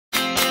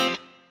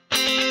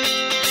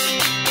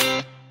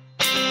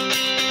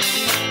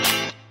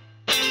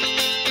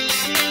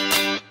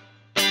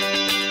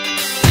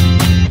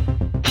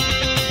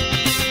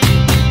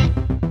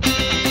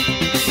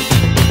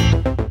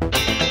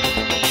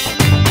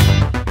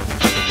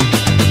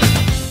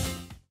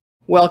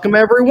Welcome,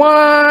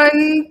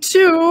 everyone,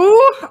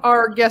 to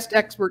our guest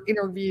expert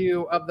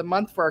interview of the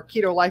month for our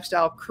Keto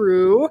Lifestyle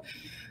crew.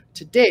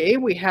 Today,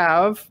 we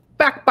have,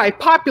 back by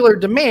popular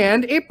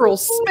demand, April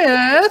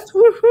Smith.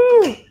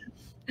 Woohoo!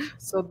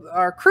 So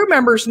our crew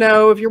members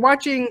know, if you're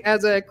watching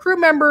as a crew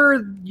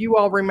member, you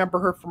all remember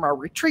her from our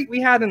retreat we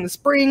had in the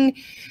spring.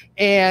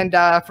 And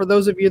for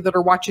those of you that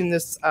are watching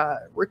this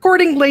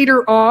recording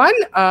later on,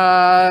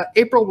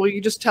 April, will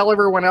you just tell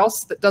everyone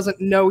else that doesn't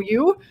know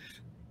you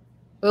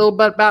a little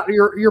bit about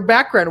your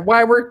background,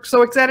 why we're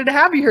so excited to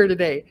have you here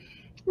today?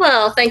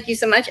 Well, thank you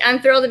so much. I'm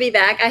thrilled to be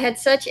back. I had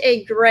such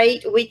a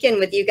great weekend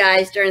with you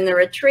guys during the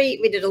retreat.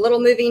 We did a little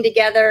moving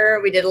together.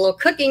 We did a little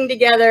cooking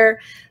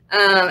together.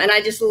 And I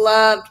just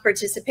loved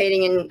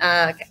participating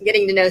and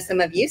getting to know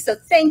some of you. So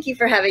thank you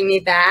for having me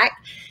back.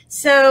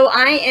 So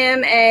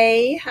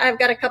I've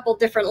got a couple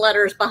different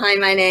letters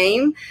behind my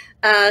name,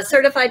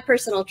 certified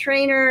personal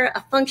trainer,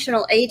 a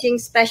functional aging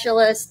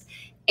specialist,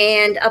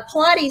 and a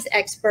Pilates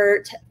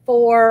expert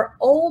for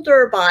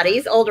older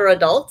bodies, older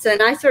adults.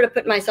 And I sort of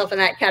put myself in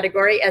that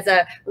category as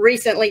a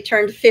recently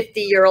turned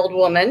 50-year-old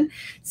woman.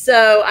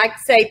 So I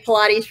say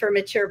Pilates for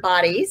mature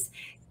bodies.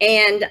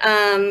 And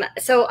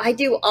so I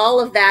do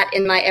all of that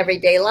in my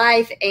everyday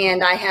life.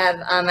 And I have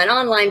an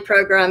online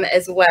program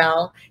as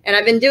well. And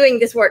I've been doing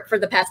this work for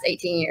the past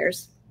 18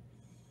 years.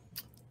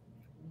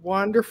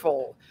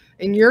 Wonderful.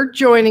 And you're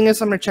joining us.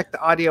 I'm going to check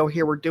the audio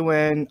here. We're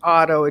doing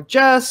auto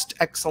adjust.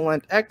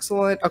 Excellent.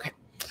 Excellent. Okay.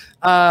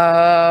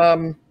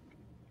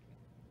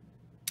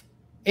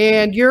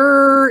 And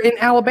you're in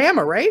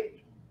Alabama, right?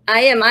 I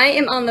am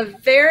on the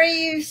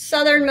very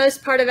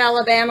southernmost part of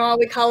Alabama.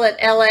 We call it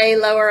LA,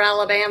 Lower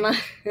Alabama.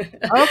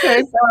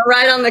 Okay. So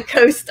right on the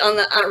coast,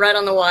 right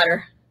on the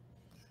water.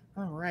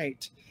 All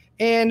right.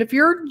 And if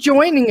you're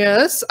joining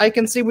us, I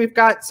can see we've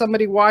got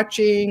somebody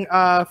watching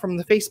from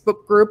the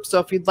Facebook group. So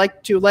if you'd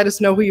like to let us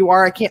know who you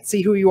are, I can't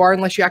see who you are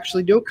unless you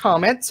actually do a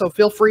comment. So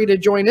feel free to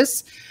join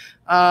us.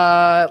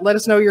 Let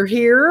us know you're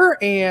here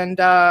and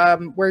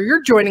where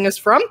you're joining us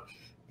from.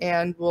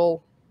 And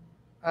we'll,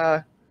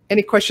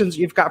 any questions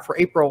you've got for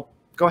April,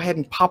 go ahead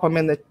and pop them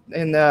in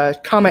the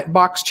comment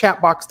box,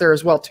 chat box there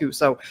as well too.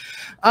 So,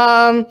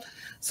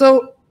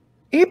 so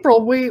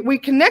April, we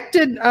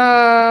connected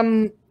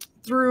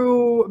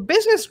through a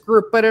business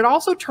group, but it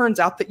also turns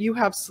out that you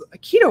have a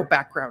keto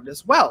background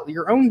as well,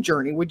 your own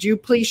journey. Would you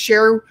please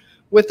share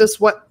with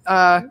us what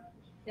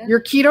your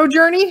keto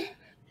journey?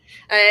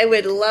 I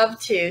would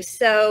love to.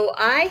 So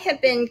I have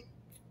been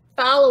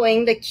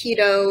following the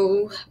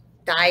keto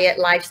diet,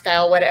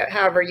 lifestyle, whatever,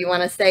 however you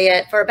want to say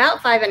it, for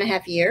about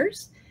 5.5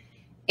 years.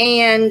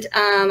 And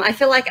I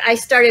feel like I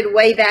started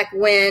way back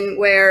when,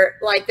 where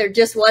like there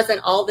just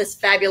wasn't all this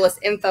fabulous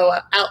info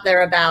out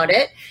there about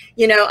it.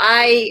 You know,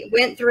 I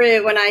went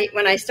through, when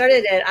I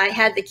started it, I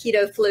had the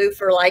keto flu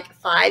for like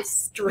 5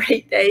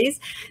 straight days.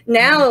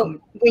 Now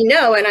we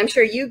know, and I'm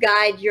sure you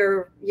guide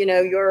your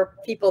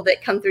people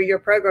that come through your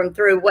program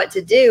through what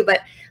to do,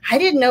 but I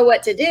didn't know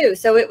what to do.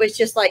 So it was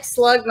just like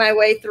slug my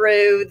way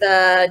through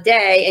the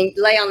day and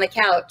lay on the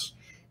couch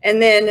and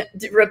then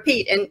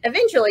repeat. And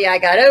eventually I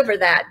got over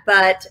that.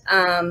 But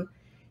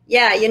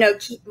yeah, you know,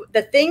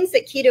 the things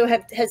that keto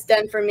has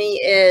done for me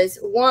is,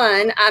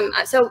 one,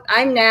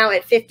 I'm now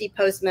at 50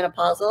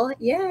 postmenopausal.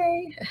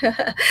 Yay.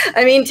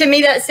 I mean, to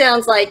me, that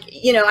sounds like,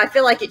 you know, I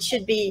feel like it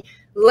should be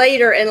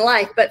later in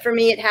life, but for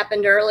me, it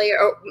happened earlier.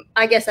 Or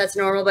I guess that's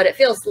normal, but it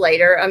feels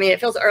later. I mean, it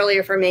feels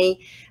earlier for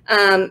me.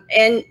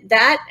 And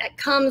that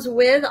comes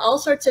with all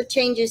sorts of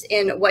changes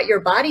in what your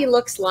body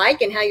looks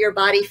like and how your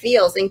body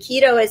feels. And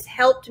keto has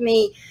helped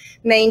me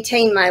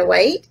maintain my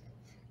weight.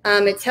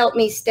 It's helped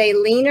me stay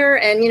leaner.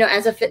 And, you know,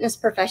 as a fitness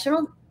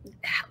professional,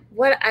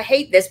 I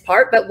hate this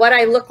part, but what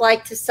I look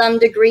like to some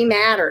degree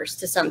matters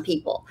to some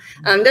people.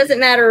 Doesn't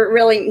matter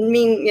really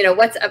mean, you know,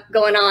 what's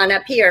going on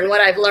up here and what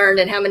I've learned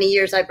and how many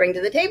years I bring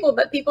to the table,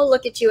 but people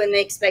look at you and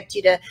they expect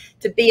you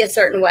to be a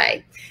certain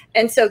way.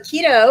 And so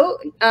keto,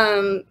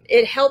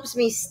 it helps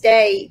me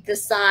stay the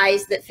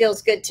size that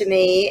feels good to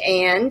me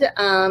and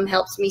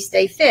helps me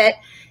stay fit.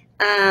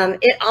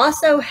 It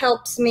also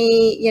helps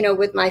me, you know,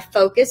 with my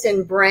focus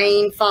and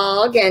brain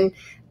fog, and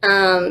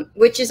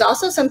which is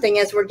also something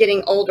as we're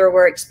getting older,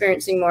 we're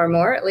experiencing more and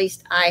more. At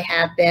least I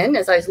have been,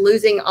 as I was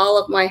losing all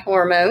of my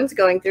hormones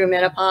going through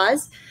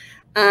menopause.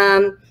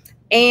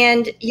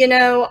 And, you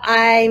know,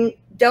 I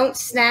don't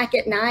snack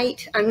at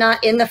night. I'm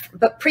not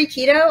but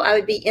pre-keto, I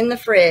would be in the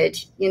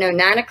fridge, you know,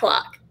 9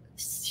 o'clock,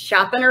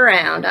 shopping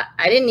around.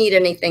 I didn't need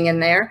anything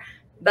in there,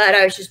 but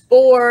I was just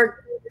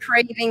bored,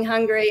 craving,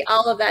 hungry.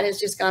 All of that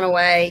has just gone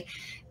away.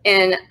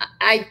 And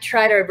I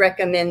try to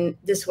recommend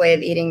this way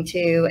of eating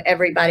to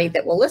everybody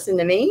that will listen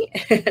to me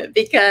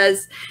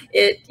because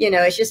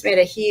it's just made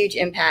a huge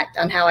impact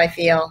on how I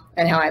feel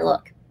and how I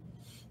look.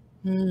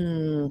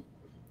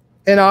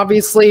 And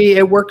obviously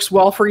it works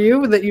well for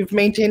you that you've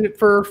maintained it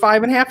for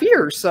 5.5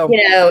 years. So,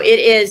 you know,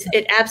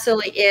 it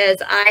absolutely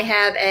is. I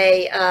have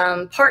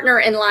a partner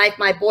in life,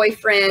 my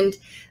boyfriend,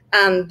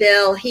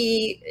 Bill,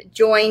 he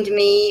joined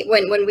me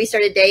when we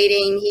started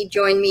dating. He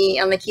joined me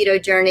on the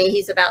keto journey.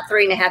 He's about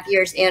 3.5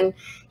 years in.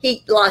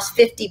 He lost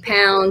 50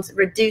 pounds,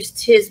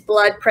 reduced his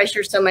blood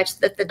pressure so much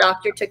that the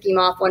doctor took him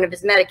off one of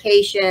his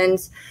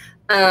medications.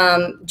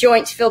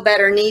 Joints feel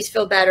better, knees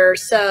feel better.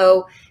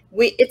 So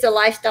it's a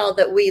lifestyle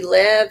that we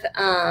live,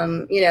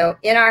 you know,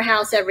 in our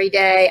house every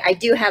day. I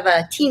do have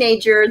a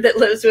teenager that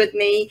lives with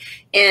me,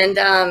 and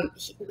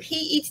he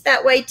eats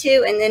that way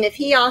too. And then if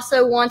he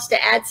also wants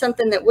to add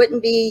something that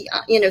wouldn't be,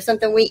 you know,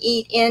 something we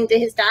eat into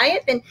his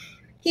diet, then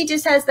he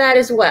just has that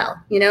as well,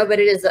 you know. But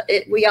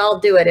we all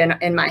do it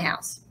in my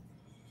house.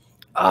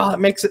 Oh, it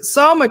makes it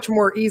so much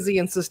more easy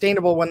and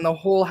sustainable when the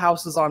whole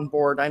house is on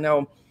board. I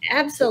know.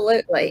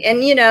 Absolutely.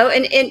 And, you know,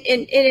 and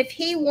if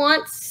he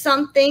wants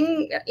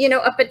something, you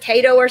know, a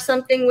potato or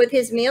something with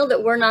his meal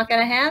that we're not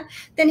going to have,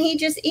 then he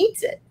just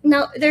eats it.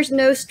 No, there's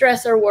no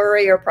stress or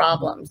worry or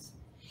problems.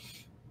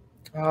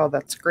 Oh,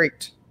 that's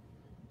great.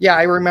 Yeah,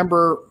 I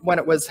remember when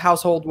it was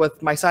household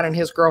with my son and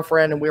his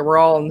girlfriend, and we were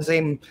all on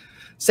the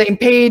same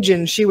page,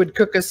 and she would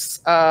cook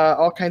us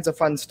all kinds of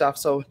fun stuff.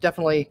 So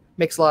definitely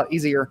makes it a lot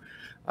easier.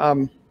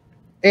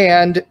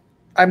 And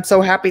I'm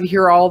so happy to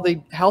hear all the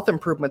health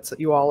improvements that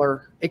you all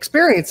are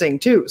experiencing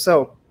too.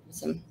 So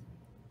awesome.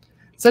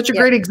 Such a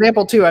great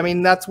example too. I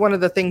mean, that's one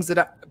of the things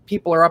that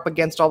people are up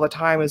against all the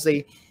time is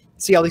they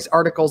see all these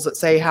articles that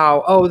say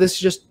how, oh,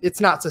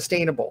 it's not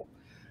sustainable.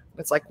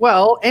 It's like,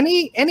 well,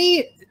 any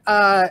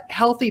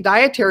healthy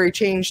dietary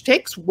change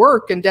takes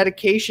work and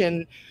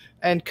dedication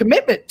and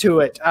commitment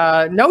to it.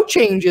 No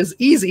change is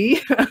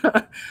easy.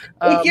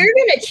 If you're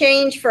going to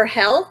change for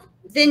health,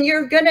 then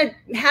you're going to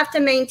have to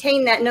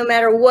maintain that no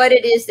matter what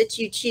it is that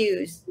you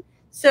choose.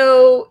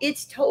 So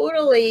it's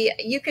totally,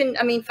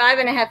 I mean,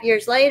 5.5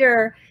 years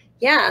later,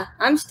 yeah,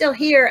 I'm still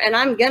here and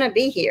I'm going to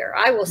be here.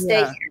 I will stay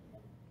here.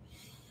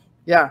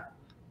 Yeah.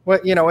 Well,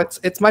 you know,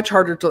 it's much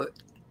harder to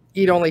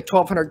eat only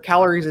 1,200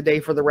 calories a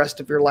day for the rest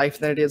of your life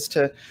than it is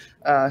to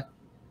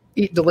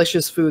eat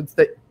delicious foods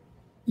that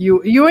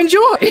you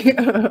enjoy.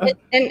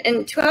 and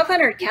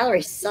 1,200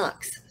 calories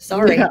sucks.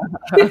 Sorry. Yeah.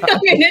 I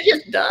mean, it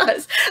just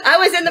does. I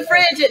was in the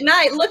fridge at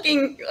night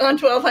looking on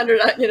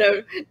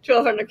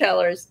 1,200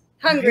 calories,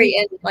 hungry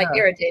and like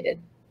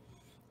irritated.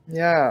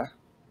 Yeah.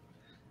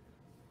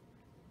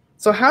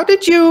 So how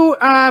did you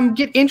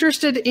get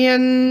interested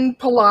in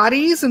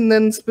Pilates, and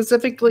then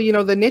specifically, you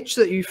know, the niche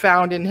that you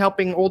found in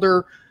helping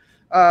older,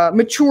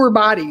 mature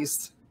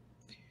bodies?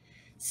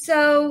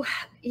 So,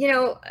 you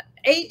know,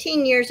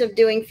 18 years of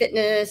doing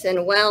fitness and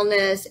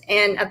wellness,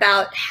 and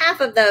about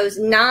half of those,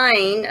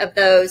 9 of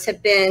those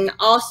have been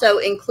also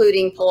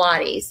including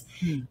Pilates.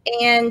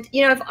 And,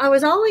 you know, I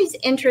was always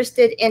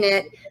interested in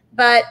it,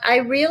 but I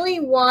really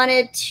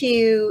wanted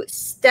to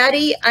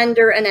study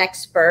under an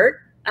expert.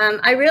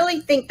 I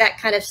really think that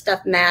kind of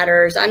stuff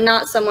matters. I'm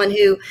not someone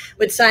who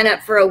would sign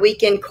up for a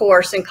weekend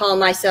course and call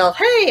myself,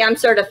 hey, I'm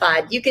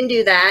certified. You can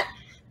do that.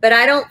 But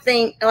I don't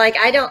think, like,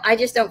 I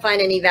just don't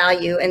find any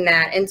value in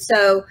that. And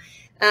so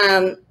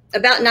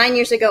about 9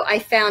 years ago, I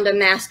found a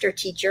master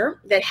teacher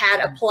that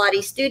had a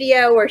Pilates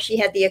studio where she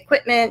had the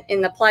equipment.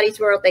 In the Pilates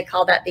world, they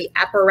call that the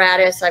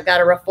apparatus. I've got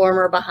a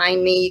reformer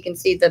behind me. You can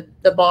see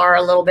the bar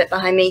a little bit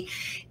behind me.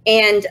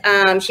 And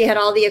she had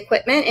all the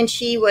equipment, and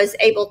she was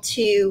able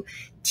to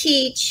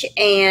teach.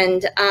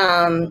 And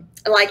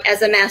like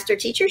as a master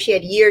teacher, she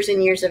had years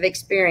and years of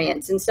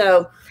experience. And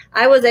so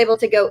I was able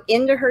to go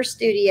into her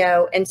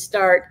studio and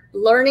start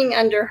learning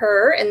under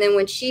her. And then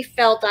when she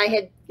felt I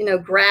had, you know,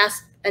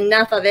 grasped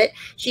enough of it,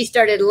 she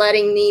started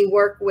letting me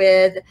work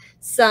with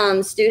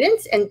some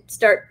students and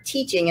start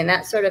teaching. And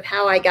that's sort of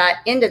how I got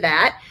into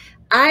that.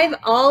 I've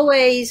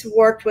always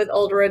worked with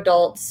older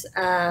adults.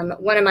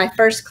 One of my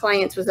first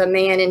clients was a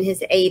man in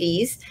his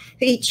 80s.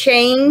 He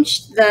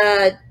changed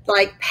the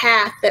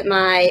path that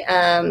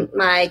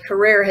my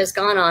career has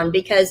gone on,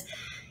 because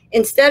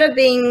instead of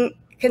being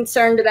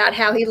concerned about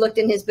how he looked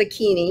in his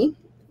bikini,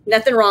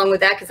 nothing wrong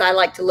with that, because I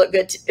like to look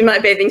good in my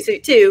bathing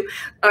suit too.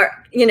 Or,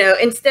 you know,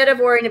 instead of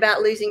worrying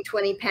about losing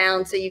 20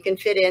 pounds so you can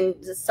fit in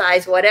the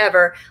size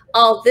whatever,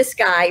 all this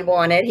guy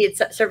wanted, he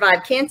had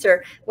survived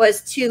cancer,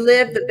 was to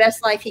live the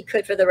best life he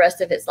could for the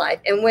rest of his life.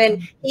 And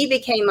when he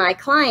became my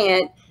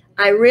client,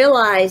 I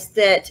realized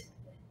that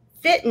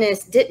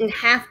fitness didn't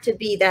have to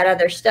be that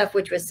other stuff,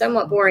 which was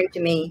somewhat boring to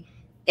me.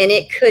 And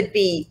it could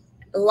be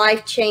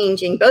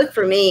life-changing, both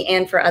for me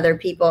and for other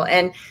people.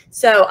 And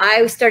so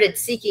I started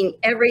seeking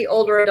every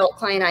older adult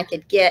client I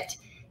could get.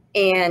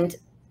 And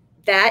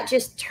that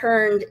just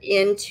turned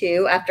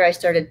into, after I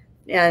started,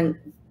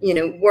 you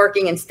know,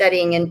 working and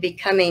studying and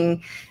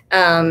becoming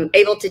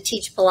able to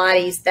teach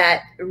Pilates,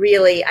 that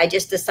really, I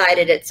just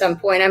decided at some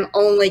point, I'm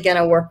only going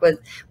to work with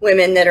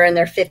women that are in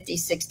their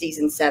 50s, 60s,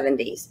 and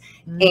 70s.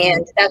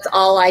 And that's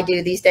all I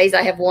do these days.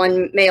 I have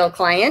one male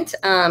client,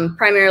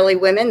 primarily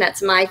women.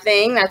 That's my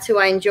thing. That's who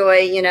I enjoy,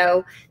 you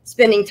know,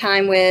 spending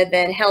time with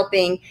and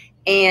helping.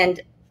 And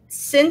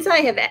since I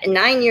have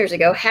 9 years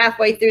ago,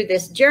 halfway through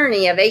this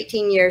journey of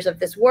 18 years of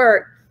this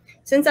work,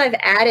 since I've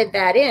added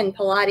that in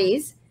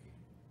Pilates,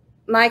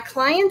 my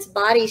clients'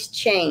 bodies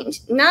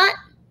changed. Not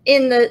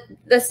in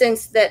the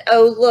sense that,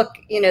 oh, look,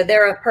 you know,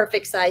 they're a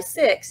perfect size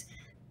 6,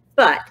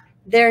 but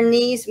their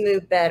knees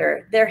move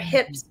better, their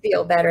hips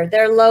feel better,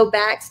 their low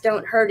backs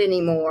don't hurt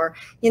anymore.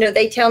 You know,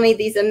 they tell me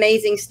these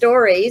amazing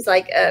stories.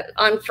 Like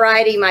on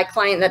Friday, my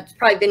client that's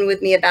probably been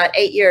with me about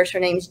 8 years, her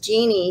name's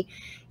Jeannie.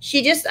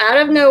 She just out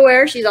of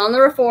nowhere, she's on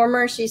the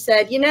reformer. She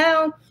said, you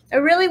know, I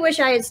really wish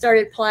I had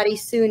started Pilates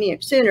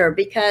sooner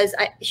because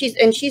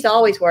she's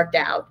always worked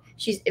out.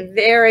 She's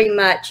very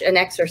much an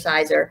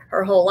exerciser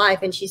her whole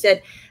life. And she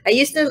said, I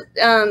used to,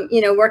 you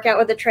know, work out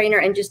with a trainer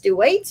and just do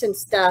weights and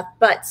stuff.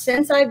 But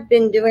since I've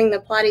been doing the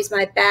Pilates,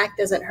 my back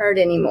doesn't hurt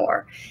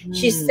anymore.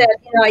 She said,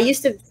 you know, I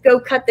used to go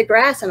cut the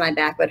grass and my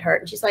back would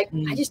hurt. And she's like,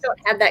 I just don't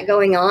have that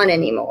going on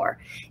anymore.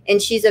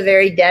 And she's a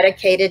very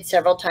dedicated,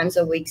 several times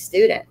a week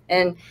student.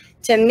 And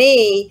to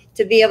me,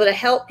 to be able to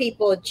help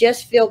people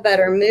just feel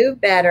better, move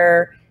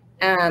better,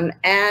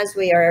 as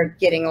we are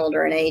getting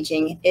older and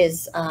aging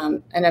is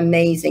an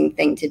amazing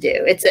thing to do.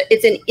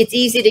 It's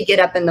easy to get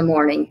up in the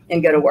morning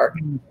and go to work.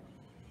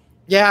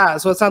 Yeah.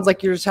 So it sounds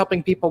like you're just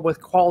helping people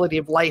with quality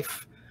of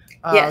life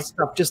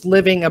stuff, just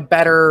living a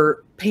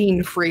better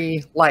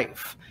pain-free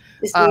life.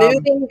 Just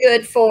moving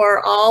good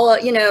for all,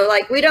 you know,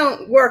 like we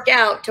don't work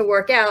out to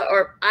work out,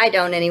 or I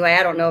don't anyway.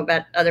 I don't know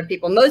about other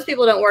people. Most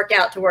people don't work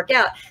out to work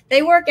out.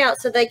 They work out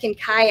so they can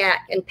kayak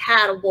and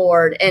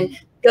paddleboard and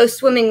go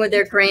swimming with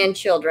their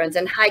grandchildren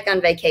and hike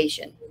on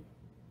vacation.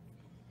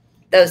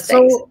 Those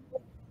things.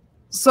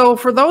 So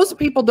for those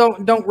people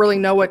don't really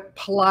know what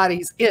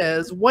Pilates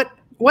is, what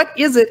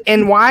is it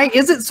and why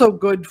is it so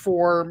good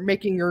for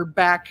making your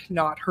back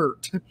not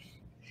hurt?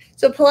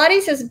 So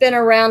Pilates has been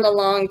around a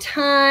long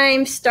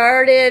time,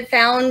 founded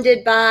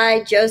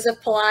by Joseph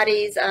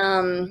Pilates.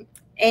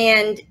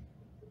 And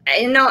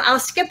you know, I'll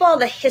skip all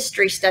the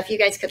history stuff. You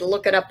guys could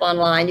look it up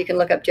online. You can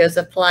look up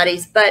Joseph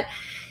Pilates, but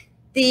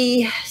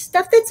the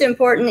stuff that's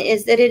important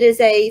is that it is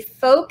a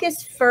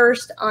focus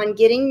first on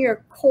getting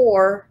your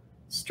core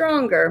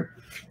stronger.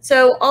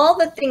 So all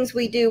the things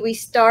we do, we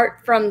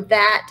start from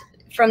that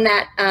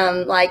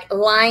like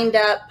lined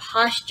up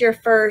posture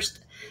first,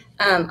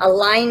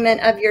 alignment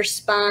of your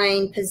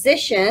spine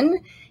position,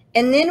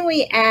 and then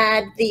we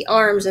add the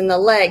arms and the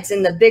legs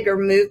and the bigger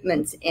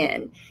movements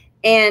in.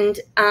 And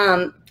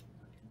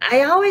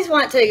I always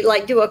want to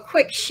like do a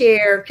quick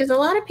share because a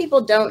lot of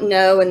people don't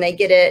know and they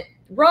get it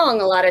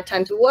wrong a lot of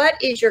times. What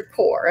is your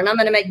core? And I'm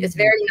going to make this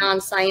very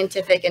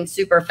non-scientific and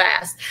super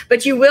fast,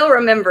 but you will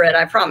remember it,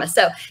 I promise.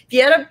 So if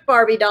you had a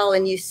Barbie doll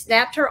and you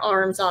snapped her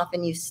arms off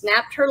and you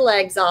snapped her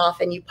legs off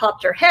and you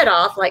popped her head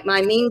off like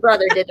my mean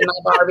brother did to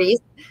my Barbies.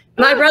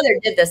 My brother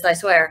did this, I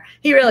swear.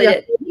 He really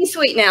did. He's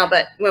sweet now,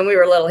 but when we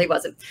were little, he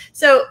wasn't.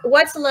 So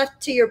what's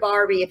left to your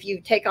Barbie if you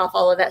take off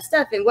all of that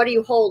stuff? And what are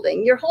you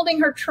holding? You're holding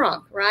her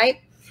trunk, right?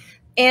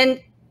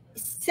 And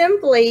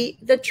simply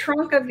the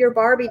trunk of your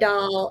Barbie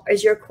doll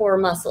is your core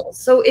muscles.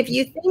 So if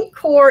you think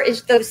core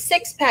is those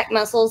 6-pack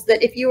muscles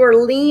that if you were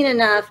lean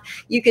enough,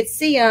 you could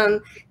see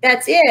them,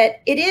 that's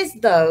it. It is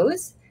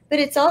those, but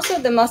it's also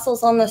the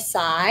muscles on the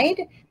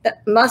side, the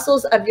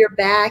muscles of your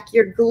back,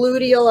 your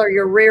gluteal or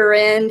your rear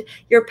end,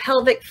 your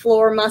pelvic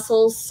floor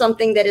muscles,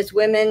 something that is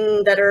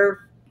women that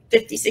are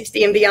 50,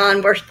 60 and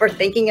beyond we're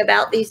thinking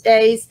about these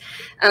days,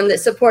 that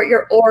support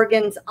your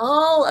organs.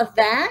 All of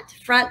that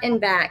front and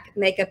back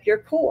make up your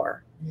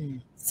core.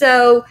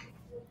 So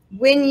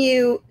when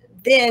you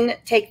then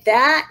take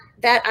that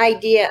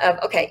idea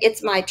of, okay,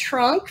 it's my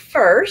trunk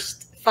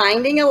first,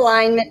 finding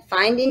alignment,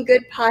 finding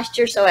good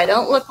posture so I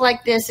don't look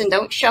like this and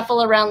don't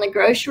shuffle around the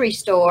grocery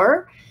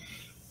store,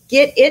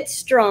 get it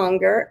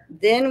stronger.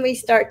 Then we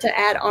start to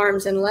add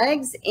arms and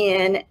legs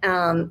in.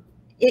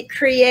 It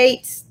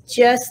creates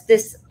just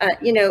this,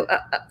 you know,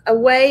 a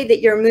way that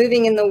you're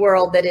moving in the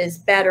world that is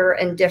better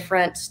and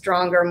different,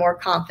 stronger, more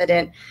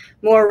confident,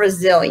 more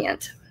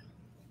resilient.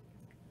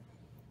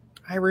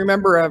 I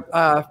remember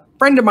a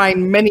friend of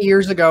mine many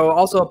years ago,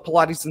 also a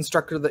Pilates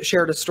instructor, that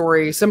shared a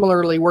story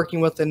similarly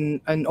working with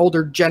an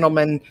older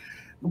gentleman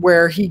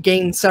where he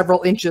gained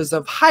several inches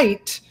of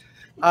height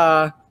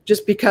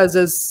just because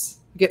as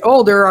we get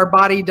older, our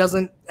body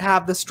doesn't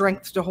have the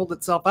strength to hold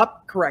itself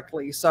up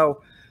correctly.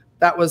 So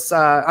that was,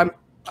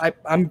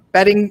 I'm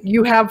betting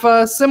you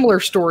have similar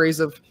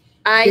stories of.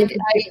 I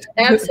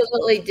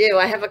absolutely do.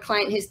 I have a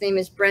client whose name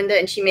is Brenda,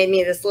 and she made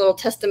me this little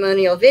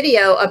testimonial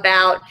video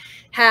about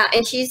how,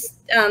 and she's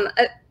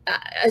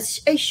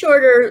a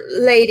shorter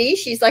lady.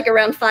 She's like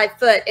around 5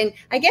 foot. And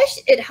I guess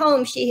at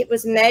home, she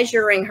was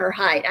measuring her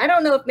height. I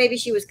don't know if maybe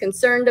she was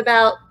concerned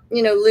about,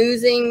 you know,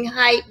 losing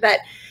height, but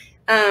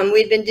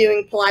we'd been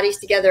doing Pilates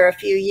together a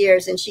few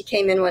years. And she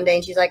came in one day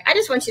and she's like, I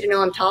just want you to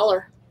know I'm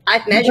taller.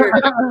 I've measured.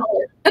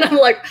 And I'm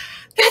like,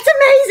 that's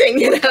amazing.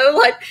 You know,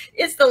 like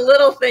it's the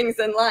little things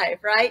in life,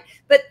 right?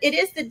 But it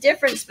is the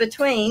difference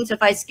between, so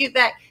if I scoot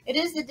back, it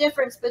is the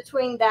difference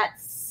between that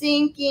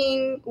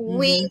sinking,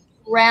 weak,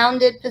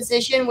 rounded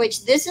position,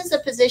 which this is a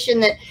position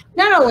that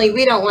not only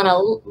we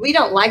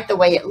don't like the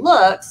way it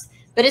looks,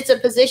 but it's a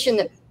position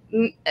that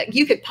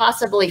you could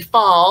possibly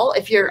fall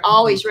if you're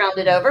always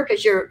rounded over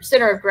because your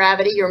center of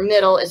gravity, your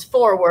middle is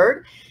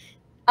forward.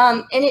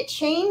 And it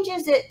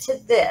changes it to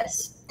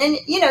this. And,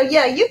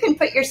 yeah, you can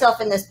put yourself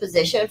in this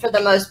position for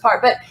the most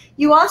part, but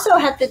you also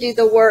have to do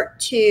the work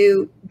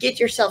to get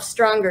yourself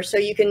stronger so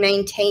you can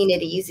maintain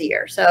it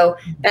easier. So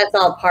that's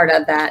all part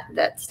of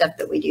that stuff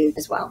that we do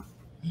as well.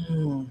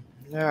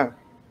 Yeah.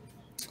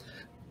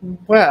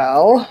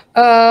 Well,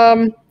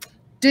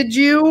 did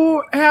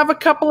you have a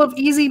couple of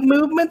easy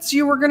movements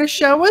you were going to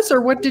show us,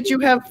 or what did you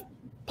have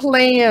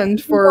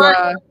planned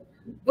for?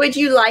 Would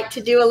you like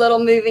to do a little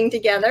moving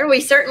together? We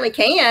certainly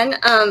can.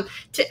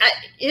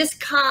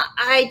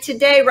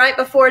 Today, right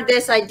before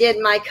this, I did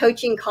my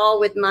coaching call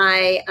with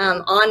my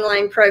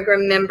online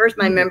program members,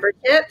 my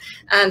membership.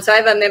 So I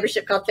have a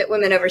membership called Fit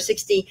Women Over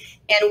 60,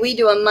 and we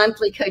do a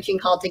monthly coaching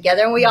call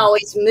together. And we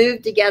always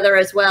move together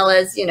as well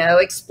as,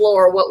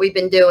 explore what we've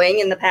been doing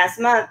in the past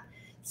month.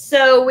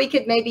 So we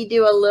could maybe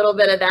do a little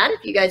bit of that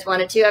if you guys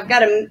wanted to. I've got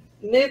to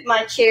move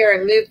my chair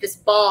and move this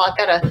ball.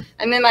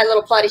 I'm in my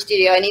little Pilates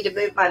studio. I need to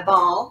move my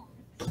ball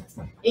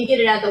and get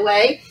it out of the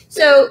way.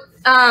 So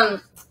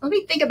let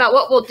me think about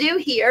what we'll do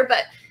here.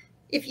 But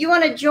if you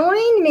want to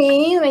join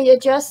me, let me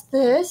adjust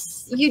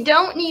this. You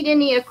don't need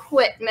any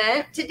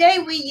equipment. Today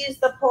we use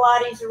the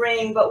Pilates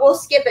ring, but we'll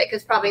skip it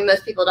because probably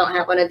most people don't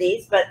have one of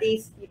these. But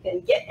these you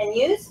can get and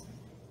use,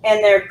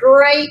 and they're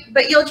great.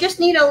 But you'll just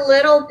need a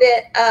little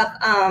bit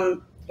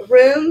of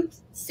room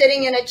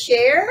sitting in a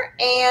chair,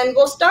 and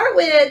we'll start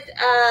with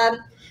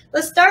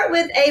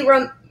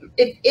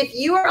if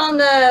you are on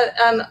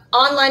the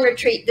online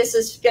retreat, this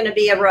is going to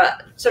be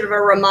sort of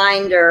a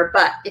reminder,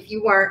 but if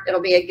you weren't,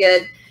 it'll be a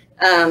good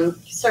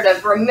sort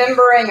of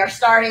remembering or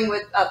starting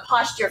with a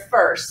posture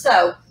first.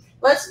 So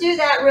let's do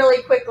that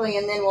really quickly,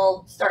 and then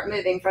we'll start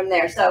moving from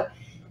there. So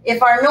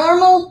if our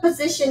normal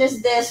position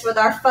is this with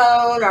our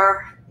phone,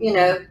 or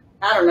I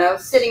don't know,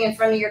 sitting in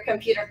front of your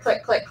computer,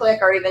 click, click, click,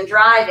 or even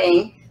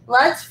driving,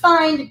 let's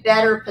find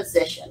better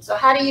position. So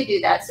how do you do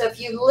that? So if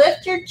you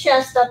lift your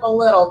chest up a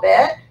little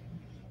bit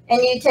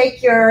and you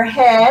take your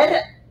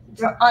head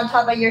on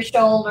top of your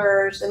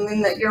shoulders, and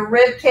then your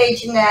rib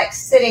cage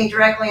next sitting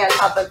directly on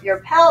top of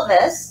your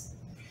pelvis,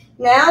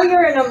 now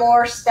you're in a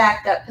more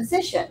stacked up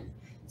position.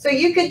 So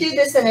you could do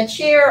this in a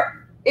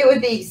chair. It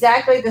would be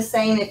exactly the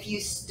same if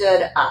you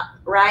stood up,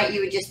 right?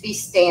 You would just be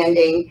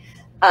standing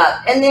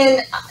up. And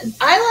then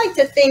I like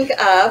to think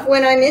of,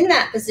 when I'm in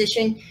that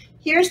position,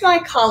 here's my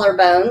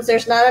collarbones.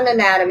 There's not an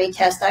anatomy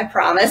test, I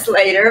promise,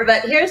 later,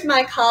 but here's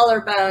my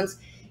collarbones.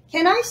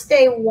 Can I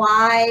stay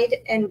wide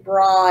and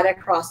broad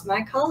across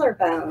my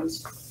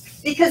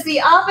collarbones? Because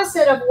the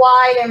opposite of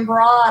wide and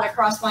broad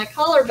across my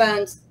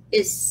collarbones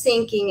is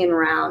sinking and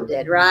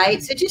rounded,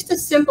 right? So just a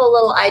simple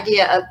little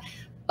idea of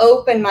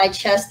open my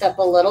chest up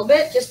a little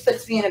bit just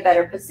puts me in a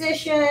better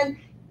position.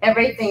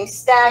 Everything's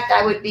stacked.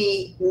 I would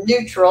be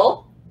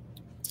neutral,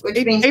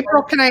 which means—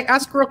 April, can I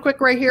ask real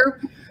quick right here?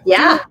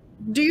 Yeah.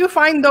 Do you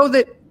find, though,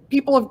 that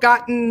people have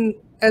gotten,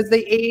 as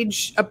they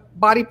age, a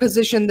body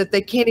position that they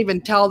can't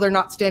even tell they're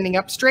not standing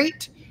up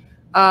straight?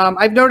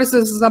 I've noticed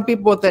this in some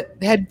people with that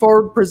head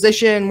forward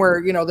position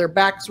where, their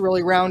back's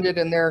really rounded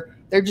and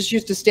they're just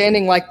used to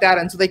standing like that.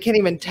 And so they can't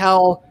even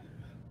tell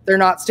they're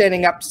not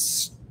standing up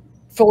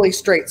fully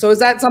straight. So is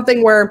that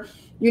something where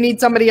you need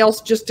somebody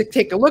else just to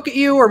take a look at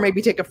you, or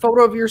maybe take a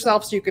photo of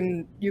yourself so you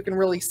can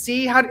really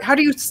see? How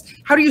do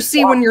you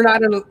see when you're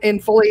not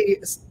in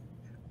fully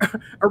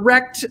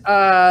erect,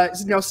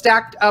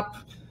 stacked up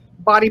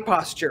body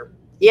posture?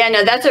 Yeah,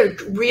 no, that's a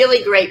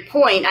really great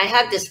point. I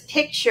have this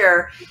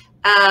picture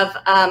of,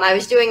 I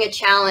was doing a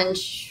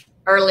challenge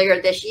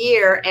earlier this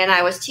year, and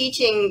I was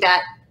teaching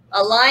that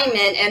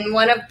alignment, and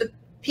one of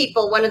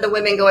the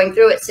women going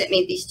through it sent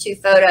me these two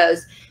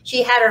photos.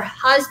 She had her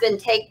husband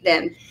take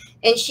them,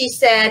 and she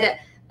said,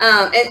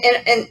 there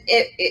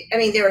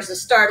was a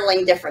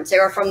startling difference. They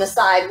were from the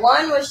side.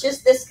 One was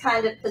just this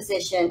kind of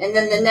position, and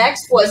then the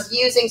next was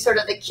using sort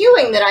of the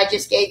cueing that I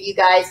just gave you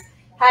guys,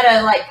 how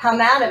to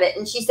come out of it.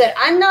 And she said,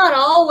 I'm not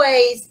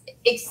always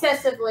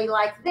excessively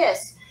like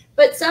this,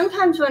 but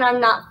sometimes when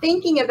I'm not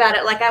thinking about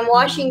it, like I'm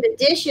washing the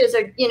dishes,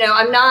 or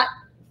I'm not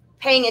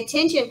paying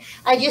attention,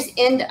 I just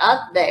end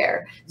up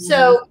there.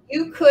 So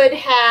you could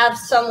have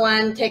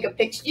someone take a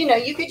picture,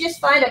 you could just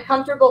find a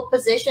comfortable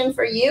position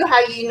for you, how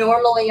you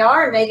normally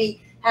are, and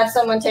maybe have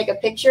someone take a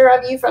picture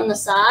of you from the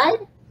side.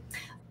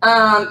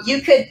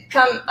 You could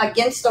come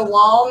against a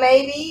wall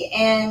maybe,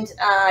 and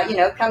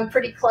come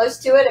pretty close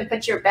to it and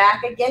put your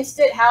back against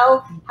it.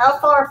 How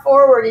far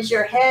forward is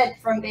your head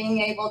from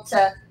being able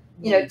to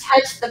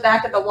touch the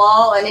back of the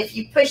wall? And if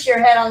you push your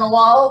head on the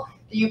wall,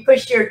 do you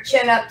push your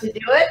chin up to do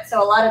it?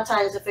 So a lot of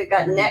times if we've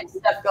got neck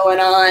stuff going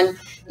on,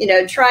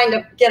 trying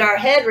to get our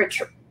head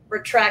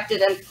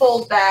retracted and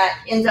pulled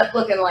back ends up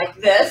looking like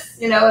this,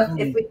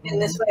 if we've been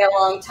this way a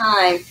long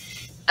time.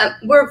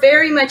 We're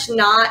very much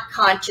not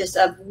conscious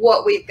of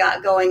what we've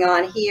got going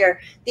on here.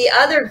 The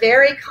other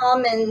very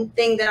common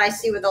thing that I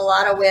see with a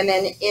lot of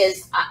women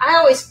is, I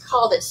always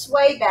called it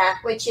sway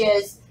back, which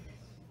is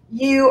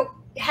you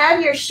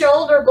have your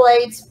shoulder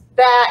blades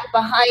back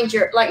behind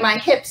like my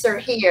hips are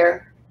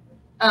here.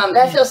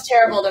 That feels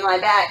terrible to my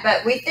back.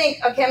 But we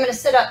think, okay, I'm going to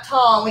sit up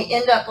tall, and we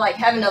end up like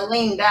having to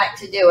lean back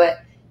to do it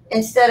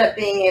instead of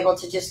being able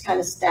to just kind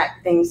of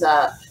stack things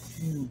up.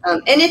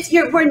 And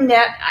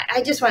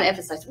I just want to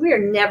emphasize, we are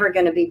never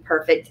going to be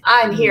perfect.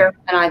 I'm here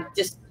and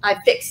I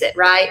fix it,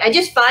 right? I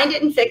just find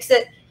it and fix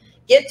it,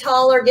 get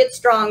taller, get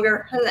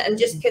stronger, and I'm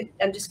just going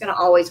to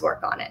always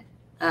work on it.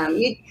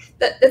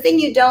 The thing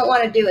you don't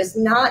want to do is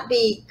not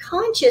be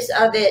conscious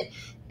of it.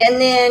 And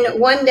then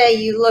one day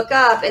you look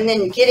up and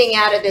then getting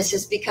out of this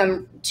has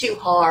become too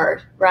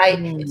hard, right?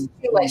 It's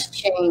too much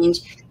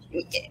change.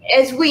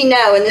 As we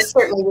know, and this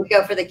certainly would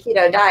go for the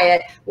keto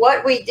diet,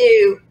 what we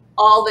do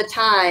all the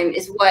time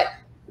is what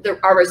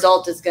our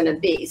result is going to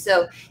be.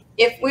 So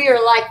if we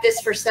are like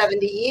this for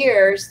 70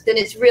 years, then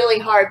it's really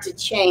hard to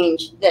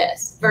change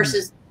this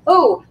versus,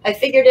 oh, I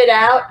figured it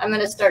out. I'm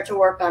going to start to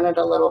work on it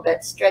a little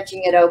bit,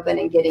 stretching it open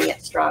and getting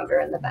it stronger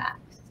in the back.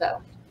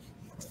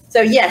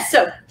 So yes,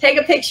 so take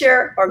a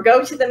picture or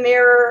go to the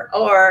mirror,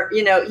 or,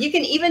 you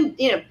can even,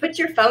 put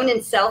your phone in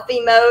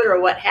selfie mode or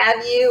what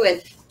have you,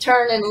 and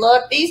turn and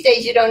look. These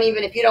days, you don't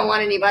even, if you don't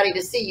want anybody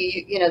to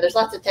see you, there's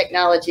lots of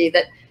technology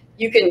that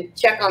you can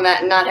check on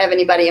that and not have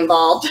anybody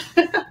involved.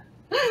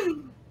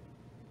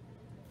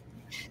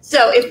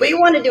 So if we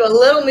want to do a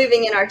little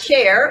moving in our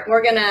chair,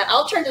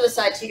 I'll turn to the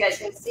side so you guys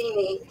can see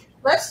me.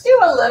 Let's do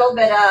a little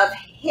bit of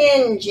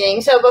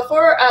hinging. So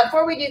before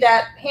we do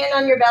that, hand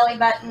on your belly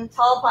button,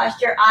 tall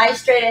posture, eyes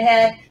straight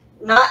ahead,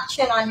 not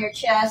chin on your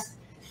chest.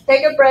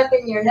 Take a breath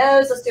in your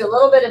nose. Let's do a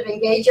little bit of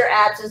engage your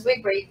abs as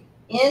we breathe.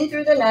 In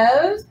through the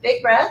nose,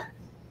 big breath.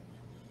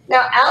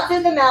 Now out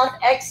through the mouth,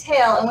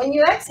 exhale. And when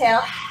you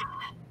exhale,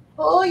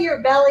 pull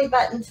your belly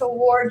button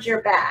towards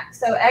your back.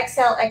 So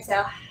exhale,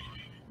 exhale.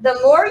 The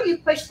more you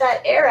push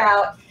that air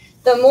out,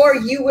 the more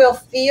you will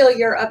feel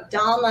your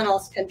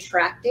abdominals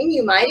contracting.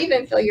 You might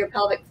even feel your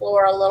pelvic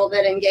floor a little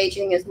bit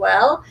engaging as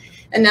well.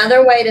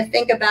 Another way to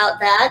think about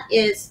that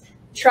is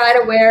try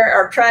to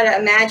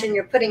imagine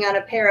you're putting on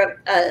a pair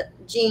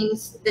of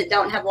jeans that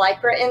don't have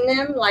Lycra in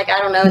them. Like, I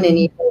don't own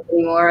any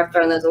anymore. I've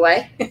thrown those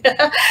away.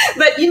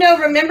 But,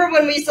 remember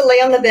when we used to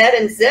lay on the bed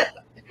and zip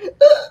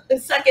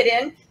and suck it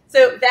in?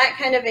 So that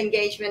kind of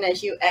engagement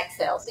as you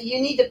exhale. So you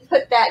need to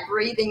put that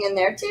breathing in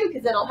there too,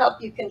 because it'll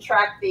help you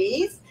contract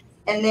these,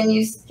 and then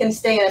you can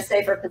stay in a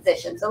safer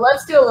position. So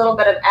let's do a little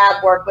bit of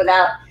ab work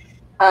without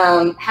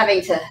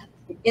having to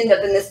end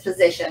up in this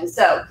position.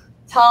 So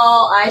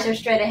tall, eyes are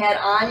straight ahead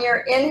on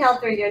your inhale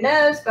through your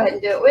nose. Go ahead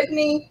and do it with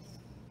me.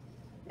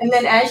 And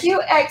then as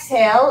you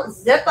exhale,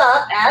 zip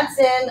up, abs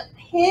in,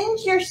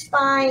 hinge your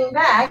spine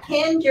back,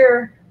 hinge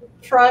your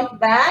trunk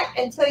back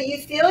until you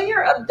feel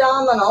your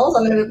abdominals,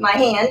 I'm going to move my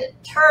hand,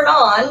 turn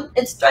on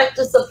and start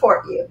to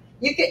support you.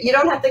 You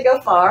don't have to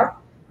go far.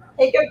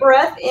 Take a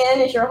breath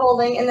in as you're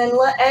holding, and then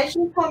as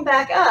you come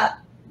back up,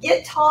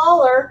 get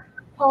taller,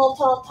 tall,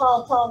 tall,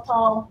 tall, tall,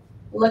 tall,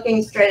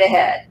 looking straight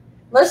ahead.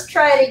 Let's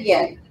try it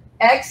again.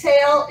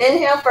 Exhale,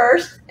 inhale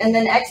first, and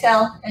then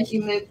exhale as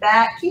you move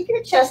back. Keep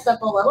your chest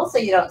up a little so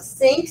you don't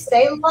sink.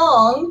 Stay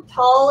long,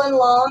 tall and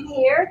long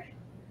here.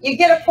 You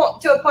get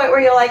to a point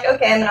where you're like,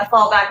 okay, I'm going to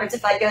fall backwards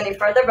if I go any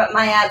further, but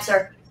my abs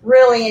are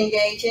really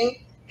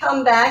engaging.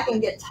 Come back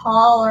and get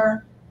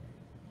taller,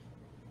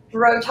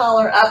 grow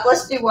taller up.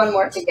 Let's do one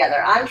more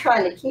together. I'm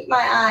trying to keep my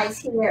eyes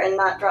here and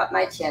not drop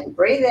my chin.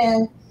 Breathe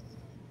in.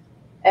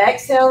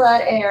 Exhale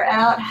that air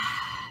out.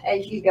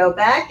 As you go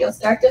back, you'll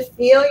start to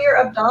feel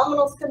your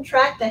abdominals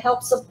contract to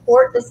help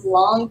support this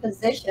long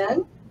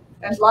position.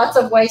 There's lots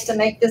of ways to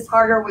make this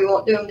harder. We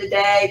won't do them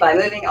today by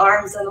moving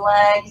arms and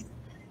legs.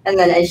 And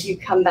then as you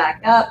come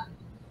back up,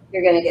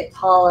 you're going to get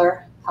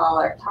taller,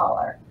 taller,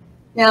 taller.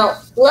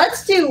 Now,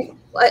 let's do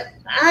what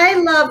I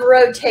love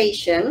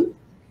rotation,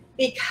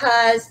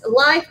 because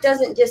life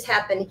doesn't just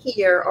happen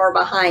here or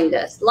behind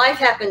us. Life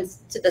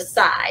happens to the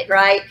side,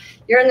 right?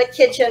 You're in the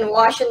kitchen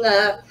washing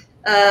the,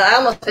 I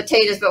almost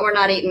potatoes, but we're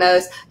not eating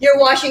those. You're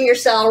washing your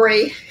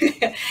celery,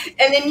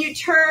 and then you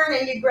turn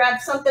and you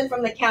grab something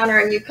from the counter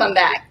and you come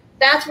back.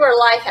 That's where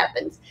life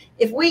happens.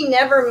 If we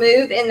never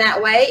move in that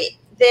way,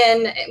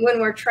 then when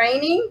we're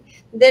training,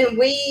 then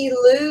we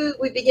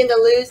begin to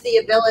lose the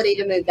ability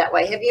to move that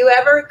way. Have you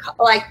ever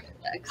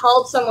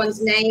called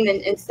someone's name,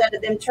 and instead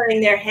of them turning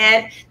their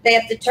head, they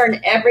have to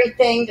turn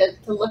everything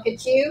to look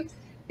at you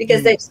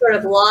because they've sort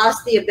of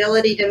lost the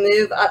ability to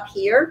move up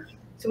here?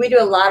 So we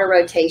do a lot of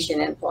rotation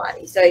in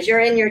Pilates. So as you're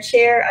in your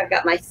chair, I've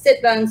got my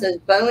sit bones, those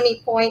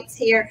bony points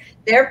here.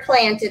 They're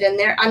planted in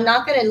there. I'm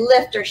not going to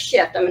lift or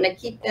shift. I'm going to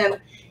keep them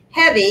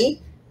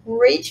heavy.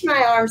 Reach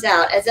my arms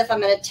out as if I'm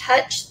going to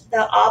touch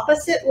the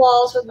opposite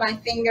walls with my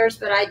fingers,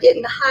 but I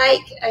didn't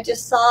hike. I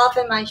just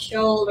soften my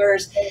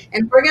shoulders.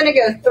 And we're going to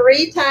go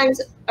 3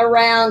 times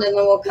around, and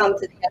then we'll come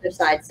to the other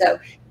side. So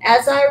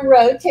as I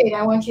rotate,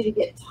 I want you to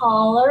get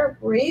taller.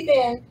 Breathe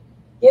in,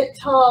 get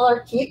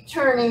taller, keep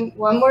turning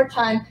one more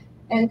time,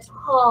 and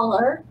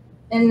taller.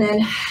 And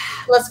then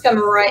let's come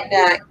right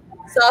back.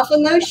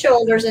 Soften those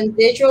shoulders and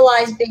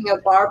visualize being a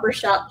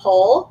barbershop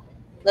pole.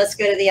 Let's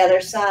go to the other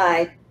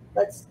side.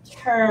 Let's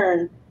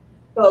turn,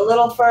 go a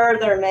little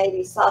further,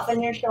 maybe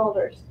soften your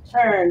shoulders,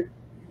 turn,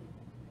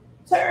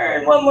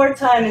 turn one more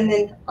time, and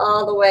then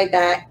all the way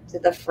back to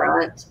the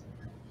front,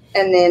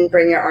 and then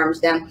bring your arms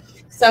down.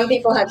 Some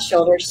people have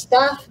shoulder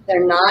stuff.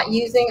 They're not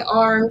using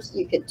arms.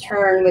 You could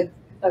turn with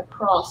a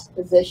cross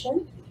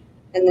position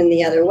and then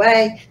the other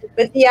way.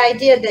 But the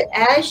idea that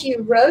as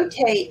you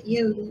rotate,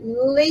 you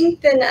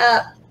lengthen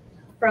up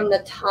from the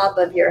top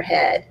of your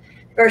head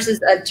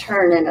versus a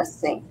turn and a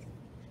sink.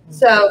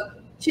 So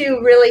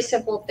 2 really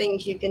simple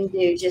things you can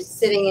do just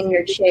sitting in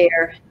your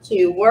chair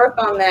to work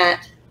on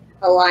that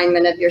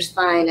alignment of your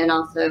spine and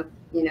also,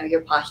 you know,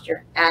 your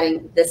posture,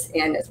 adding this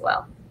in as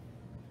well.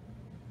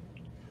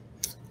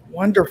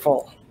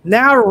 Wonderful.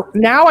 Now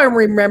I'm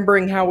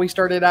remembering how we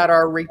started out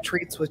our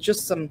retreats with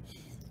just some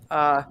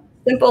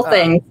simple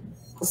things.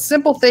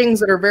 Simple things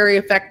that are very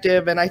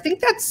effective. And I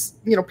think that's,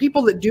 you know,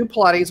 people that do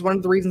Pilates, one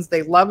of the reasons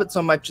they love it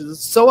so much is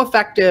it's so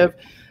effective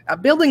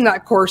at building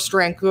that core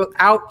strength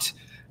without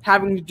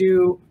having to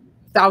do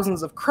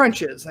thousands of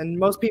crunches. And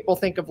most people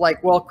think of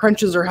like, well,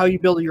 crunches are how you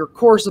build your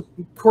core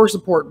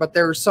support, but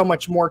there's so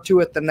much more to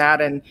it than that.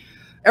 And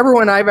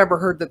everyone I've ever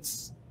heard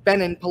that's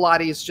been in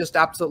Pilates just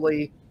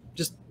absolutely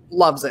just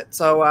loves it.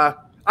 So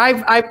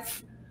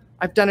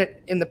I've done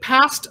it in the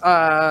past.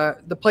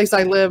 The place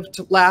I lived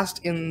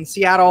last in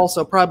Seattle,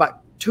 so probably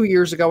about 2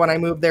 years ago when I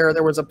moved there,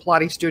 there was a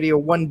Pilates studio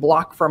 1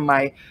 block from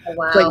my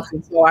place.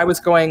 And so I was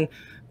going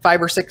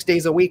 5 or 6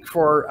 days a week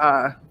for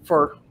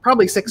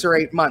probably 6 or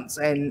 8 months.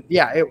 And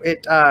yeah,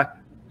 it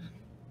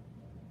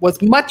was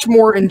much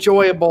more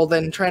enjoyable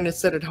than trying to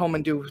sit at home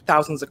and do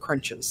thousands of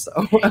crunches. So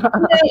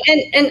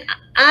and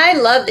I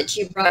love that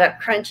you brought up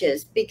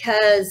crunches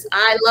because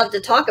I love to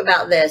talk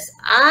about this.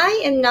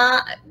 I'm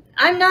not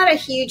a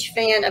huge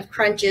fan of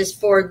crunches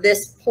for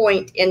this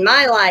point in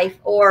my life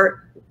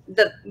or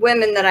the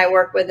women that I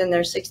work with in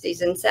their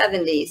 60s and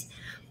 70s.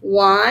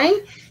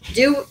 Why?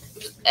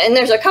 And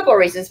there's a couple of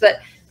reasons, but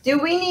do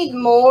we need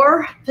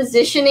more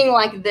positioning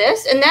like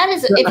this? And that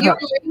is, if you're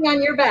laying on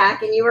your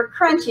back and you were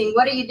crunching,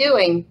 what are you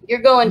doing?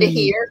 You're going to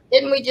here.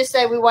 Didn't we just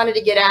say we wanted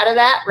to get out of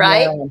that,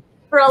 right? Yeah.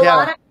 For a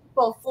lot of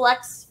people,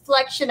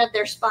 flexion of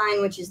their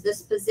spine, which is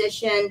this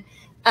position,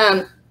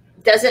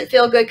 doesn't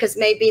feel good because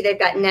maybe they've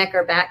got neck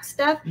or back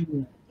stuff.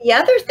 The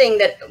other thing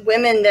that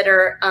women that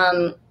are,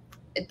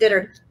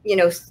 you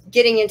know,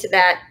 getting into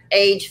that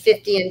age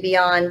 50 and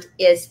beyond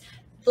is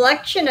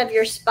flexion of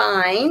your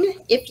spine.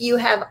 If you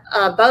have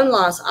bone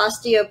loss,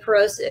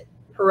 osteoporosis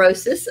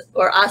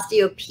or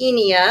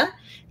osteopenia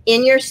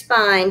in your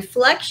spine,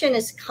 flexion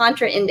is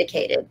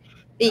contraindicated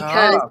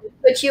because it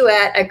puts you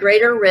at a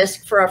greater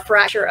risk for a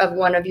fracture of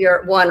one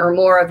or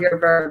more of your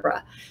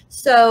vertebra.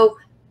 So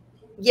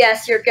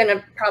yes, you're going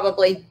to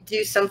probably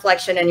do some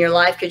flexion in your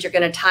life because you're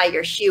going to tie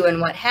your shoe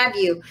and what have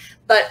you,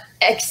 but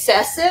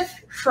excessive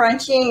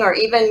crunching, or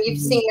even you've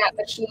seen that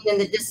machine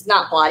this is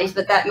not Pilates,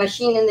 but that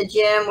machine in the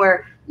gym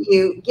where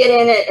you get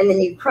in it and then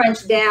you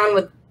crunch down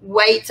with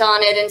weights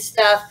on it and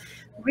stuff,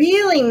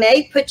 really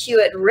may put you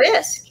at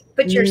risk,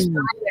 put your spine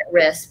at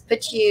risk,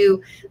 put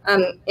you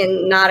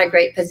in not a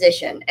great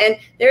position. And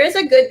there is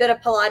a good bit of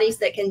Pilates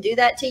that can do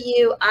that to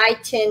you. I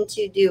tend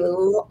to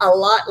do a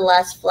lot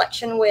less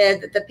flexion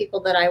with the people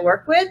that I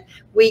work with.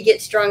 We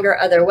get stronger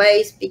other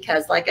ways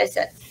because, like I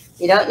said,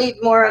 you don't need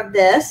more of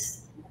this.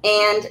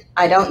 And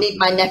I don't need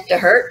my neck to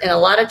hurt. And a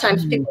lot of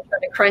times people try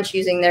to crunch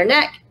using their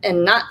neck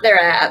and not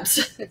their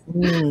abs.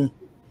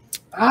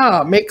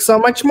 Makes so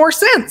much more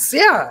sense.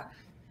 Yeah,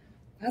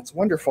 that's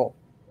wonderful.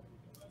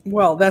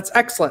 Well, that's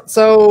excellent.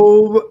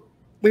 So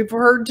we've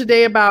heard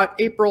today about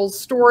April's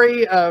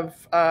story of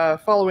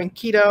following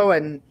keto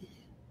and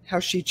how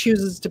she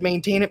chooses to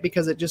maintain it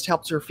because it just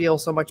helps her feel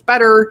so much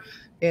better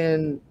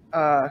in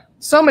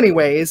so many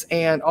ways.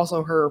 And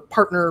also her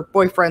partner,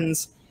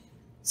 boyfriend's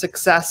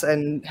success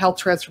and health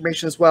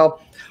transformation as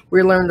well.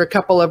 We learned a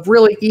couple of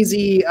really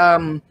easy,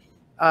 I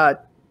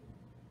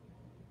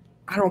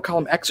don't call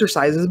them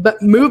exercises,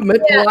 but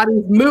movement, a lot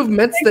of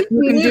movements that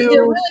you can do.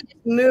 They're really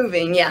just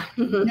moving, yeah,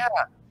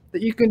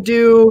 that you can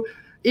do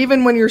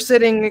even when you're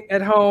sitting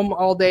at home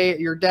all day at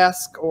your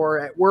desk or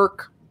at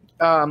work.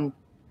 I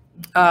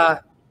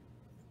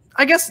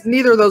guess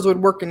neither of those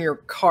would work in your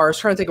car. I was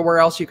trying to think of where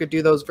else you could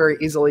do those very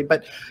easily,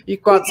 but you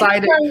go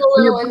outside and in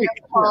your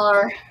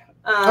car.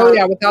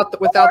 Without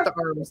the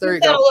arms. There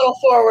you go. A little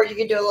forward, you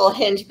can do a little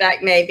hinge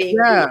back, maybe.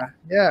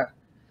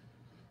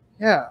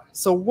 Yeah.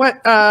 So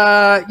what,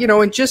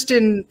 and just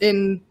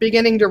in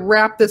beginning to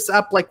wrap this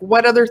up, like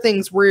what other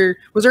things was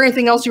there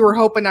anything else you were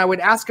hoping I would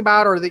ask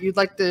about or that you'd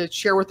like to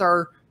share with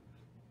our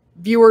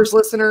viewers,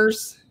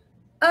 listeners?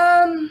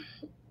 Let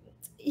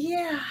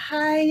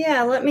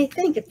me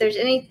think if there's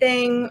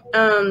anything.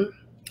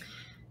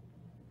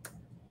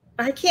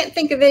 I can't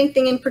think of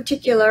anything in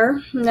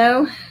particular.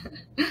 No.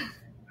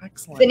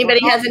 Excellent. If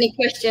anybody has any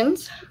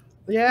questions.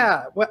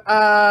 Yeah.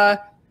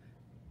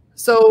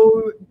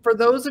 So for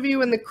those of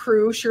you in the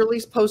crew,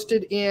 Shirley's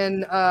posted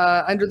in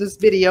under this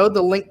video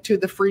the link to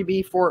the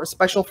freebie for a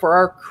special for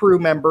our crew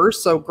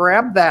members. So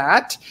grab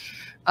that.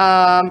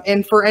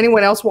 And for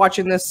anyone else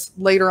watching this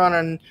later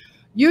on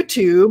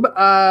YouTube,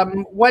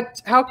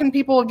 how can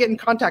people get in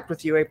contact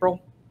with you,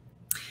 April?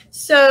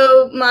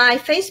 So my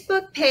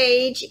Facebook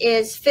page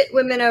is Fit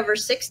Women Over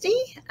 60.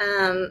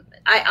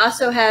 I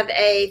also have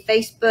a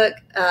Facebook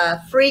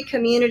free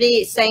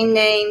community, same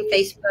name,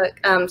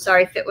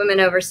 Facebook, Fit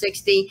Women Over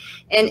 60.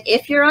 And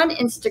if you're on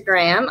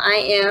Instagram, I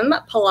am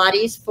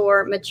Pilates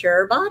for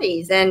Mature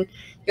Bodies. And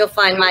you'll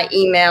find my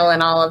email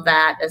and all of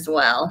that as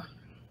well.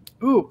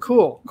 Ooh,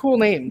 cool. Cool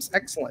names.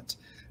 Excellent.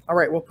 All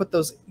right, we'll put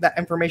that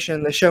information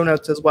in the show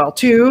notes as well,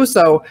 too.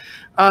 So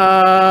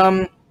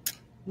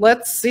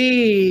let's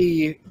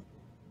see.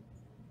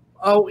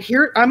 Oh,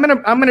 here I'm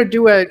gonna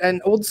do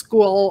an old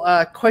school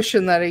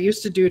question that I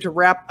used to do to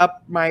wrap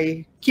up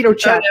my Keto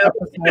Chat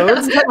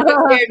episodes.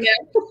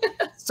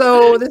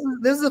 So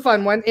this is a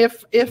fun one.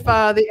 If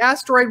the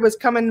asteroid was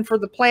coming for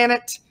the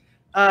planet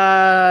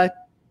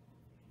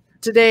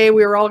today,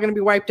 we were all going to be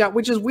wiped out,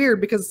 which is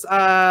weird because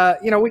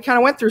we kind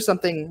of went through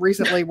something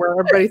recently where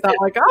everybody thought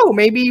like, oh,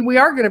 maybe we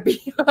are going to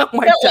be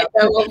wiped out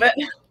a little bit.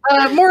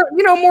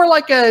 More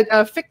like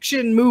a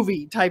fiction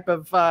movie type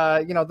of,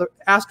 the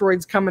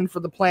asteroids coming for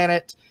the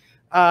planet.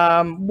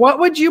 What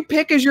would you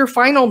pick as your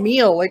final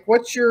meal? Like,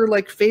 what's your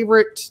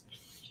favorite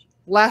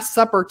Last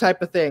Supper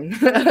type of thing?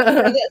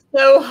 That's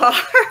so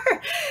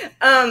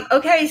hard.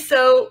 Okay,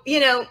 so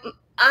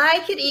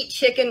I could eat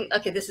chicken.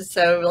 Okay, this is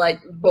so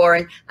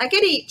boring. I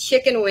could eat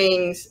chicken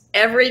wings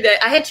every day.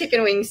 I had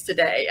chicken wings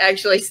today.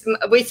 Actually,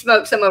 we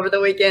smoked some over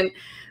the weekend.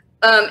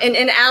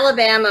 In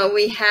Alabama,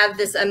 we have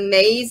this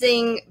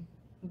amazing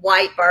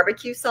white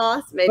barbecue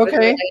sauce made with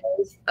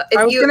potatoes.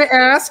 I was going to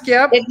ask,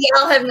 yep. If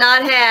y'all have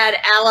not had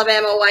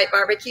Alabama white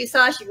barbecue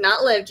sauce, you've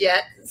not lived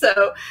yet.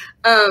 So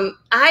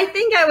I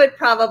think I would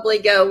probably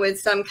go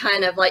with some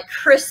kind of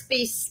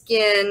crispy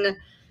skin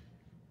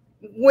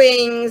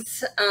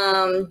wings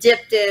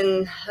dipped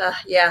in,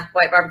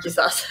 white barbecue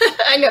sauce.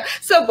 I know,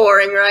 so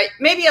boring, right?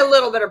 Maybe a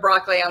little bit of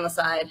broccoli on the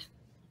side.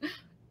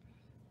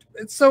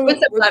 So with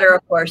the butter,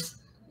 of course.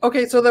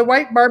 Okay, so the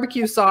white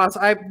barbecue sauce,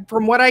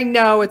 from what I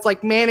know, it's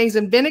like mayonnaise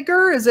and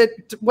vinegar. Is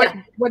it what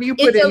do you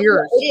put in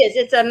yours? It is.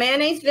 It's a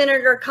mayonnaise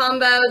vinegar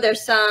combo.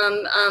 There's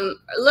some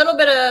a little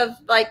bit of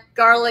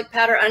garlic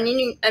powder,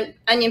 onion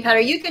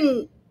powder.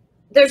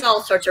 There's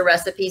all sorts of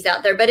recipes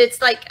out there, but it's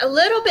a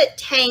little bit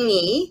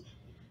tangy.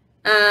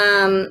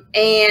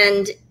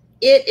 And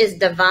it is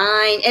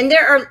divine. And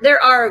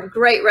there are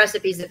great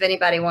recipes if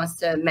anybody wants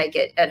to make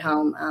it at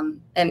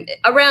home. And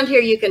around here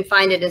you can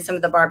find it in some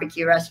of the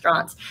barbecue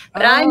restaurants,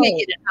 but I make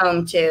it at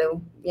home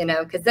too,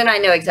 because then I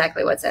know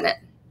exactly what's in it.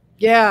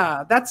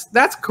 Yeah,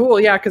 that's cool.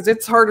 Yeah, because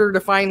it's harder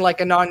to find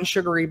a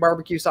non-sugary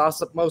barbecue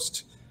sauce at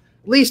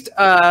least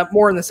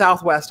more in the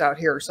Southwest out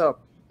here. So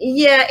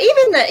yeah,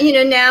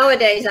 even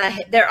nowadays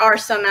there are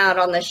some out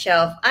on the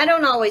shelf. I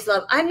don't always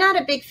love. I'm not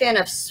a big fan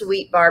of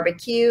sweet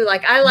barbecue.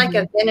 I like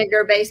a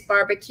vinegar-based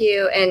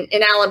barbecue, and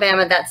in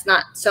Alabama that's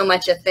not so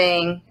much a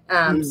thing.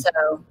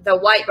 So the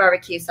white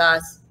barbecue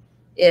sauce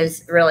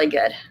is really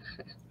good.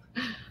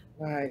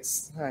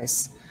 Nice.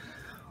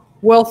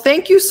 Well,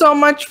 thank you so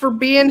much for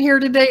being here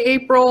today,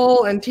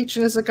 April, and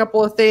teaching us a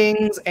couple of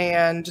things,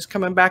 and just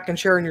coming back and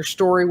sharing your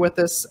story with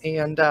us.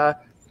 And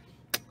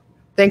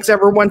thanks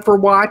everyone for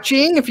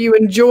watching. If you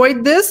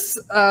enjoyed this,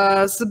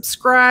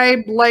 subscribe,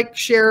 like,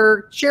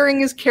 share.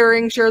 Sharing is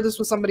caring. Share this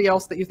with somebody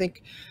else that you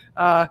think,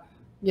 has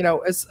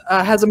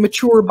a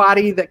mature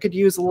body that could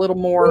use a little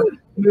more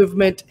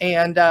movement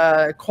and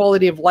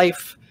quality of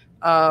life,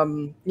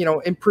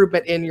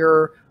 improvement in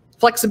your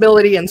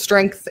flexibility and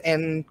strength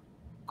and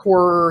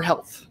core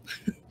health.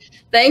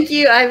 Thank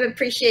you. I've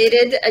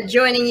appreciated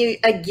joining you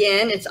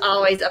again. It's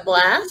always a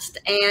blast,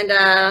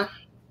 and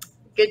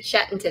good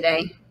chatting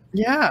today.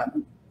 Yeah.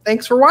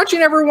 Thanks for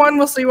watching, everyone.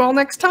 We'll see you all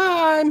next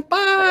time.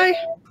 Bye.